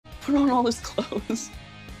put on all his clothes?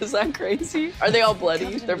 Is that crazy? Are they all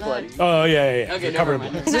bloody? They're bloody. Oh, yeah. Okay, Covered never in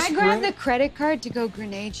mind. blood. Can I grab the credit card to go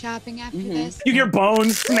grenade shopping after this? You hear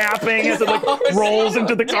bones snapping as it like rolls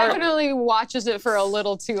into the cart. Definitely watches it for a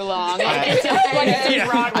little too long. Like it's a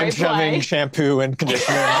Broadway I'm shoving play. shampoo and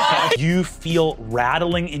conditioner. You feel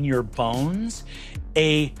rattling in your bones,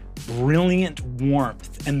 a brilliant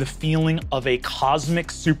warmth and the feeling of a cosmic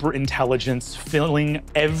superintelligence filling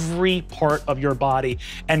every part of your body,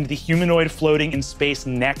 and the humanoid floating in space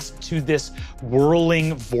next to this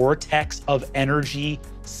whirling vortex of energy,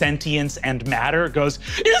 sentience, and matter goes,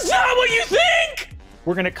 "Is that what you think?"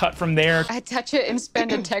 We're gonna cut from there. I touch it and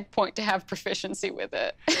spend a tech point to have proficiency with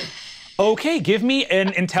it. Okay, give me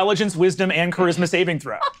an intelligence, wisdom, and charisma saving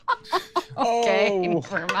throw. Okay,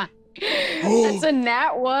 never mind. That's a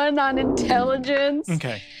nat 1 on intelligence.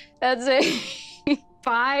 Okay. That's a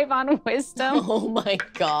 5 on wisdom. Oh my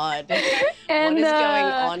God. And, what is going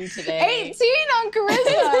on today? 18 on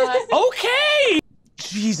charisma. Okay!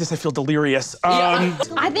 Jesus, I feel delirious.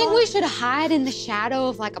 I think we should hide in the shadow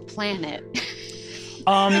of like a planet.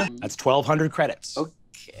 That's 1,200 credits.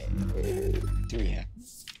 Okay. Do we have?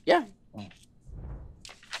 Yeah.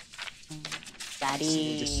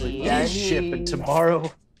 Daddy. Ship, and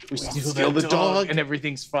tomorrow we steal the dog and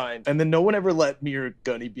everything's fine. And then no one ever let me or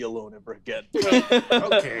Gunny be alone ever again.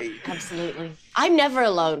 Okay. Absolutely. I'm never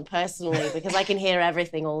alone, personally, because I can hear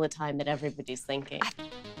everything all the time that everybody's thinking.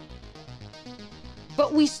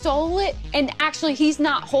 But we stole it, and actually he's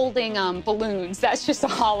not holding balloons. That's just a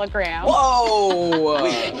hologram. Whoa!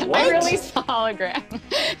 I released a hologram.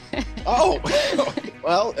 Oh,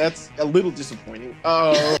 well, that's a little disappointing.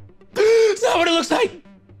 Oh. Is that what it looks like?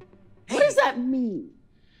 What does that mean?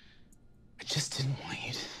 I just didn't want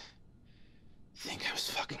you to think I was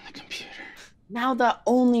fucking the computer. Now that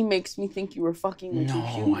only makes me think you were fucking the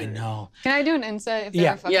computer. No, I know. Can I do an insight? If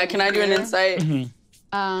Yeah. Yeah, can I do an insight?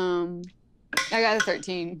 I got a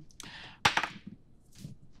 13.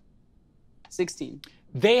 16.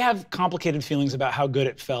 They have complicated feelings about how good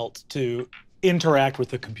it felt to interact with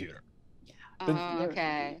the computer. Oh,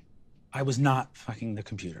 okay. I was not fucking the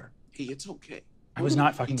computer. Hey, it's okay. I was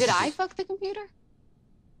not fucking the Did computer. I fuck the computer?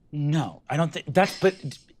 No, I don't think that's, but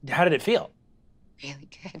how did it feel? Really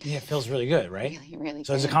good. Yeah, it feels really good, right? Really, really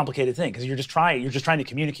So good. it's a complicated thing because you're just trying to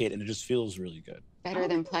communicate and it just feels really good. Better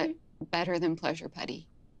than pleasure putty.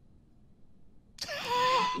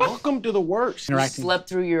 Welcome to the worst. You Interacting. slept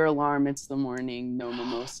through your alarm. It's the morning. No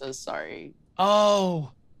mimosas. Sorry.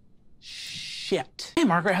 Oh, shit. Hey,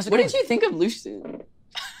 Margaret, how's it What going? did you think of Lucian?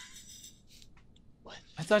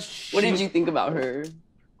 I thought she What did you think about her?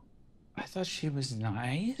 I thought she was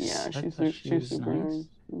nice. Yeah, I she's thought she was super nice.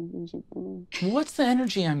 nice. What's the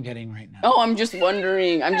energy I'm getting right now? Oh, I'm just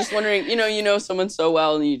wondering. You know someone so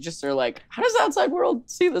well, and you just are like, how does the outside world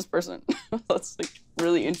see this person? That's like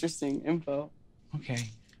really interesting info. Okay.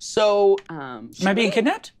 So, Am I being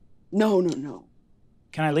kidnapped? No.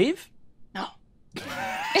 Can I leave? No.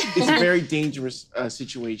 It's a very dangerous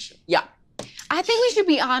situation. Yeah. I think we should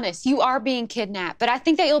be honest. You are being kidnapped, but I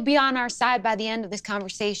think that you'll be on our side by the end of this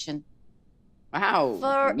conversation. Wow.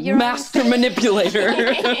 For your Master manipulator. I'm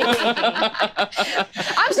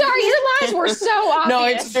sorry, your lies were so obvious. No,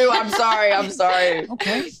 it's true. I'm sorry.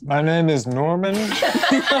 Okay. My name is Norman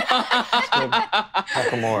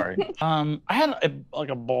Takamori. I had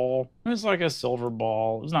a ball. It was like a silver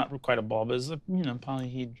ball. It was not quite a ball, but it was a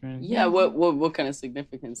polyhedron. Yeah. What kind of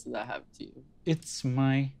significance does that have to you? It's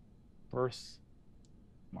my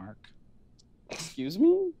birthmark. Excuse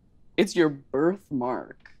me? It's your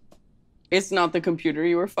birthmark. It's not the computer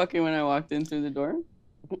you were fucking when I walked in through the door?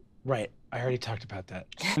 Right. I already talked about that.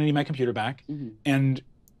 I need my computer back. Mhm. And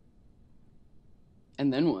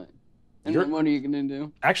And then what? And then what are you gonna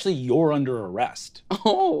do? actually, you're under arrest.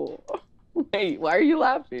 Oh, wait, why are you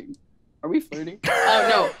laughing? Are we flirting?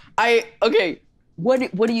 Oh, no. Okay. What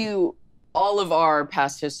do you, all of our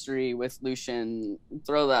past history with Lucian,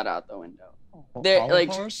 throw that out the window. They're like,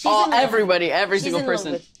 everybody, every single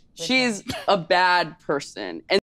person. She's a bad person. And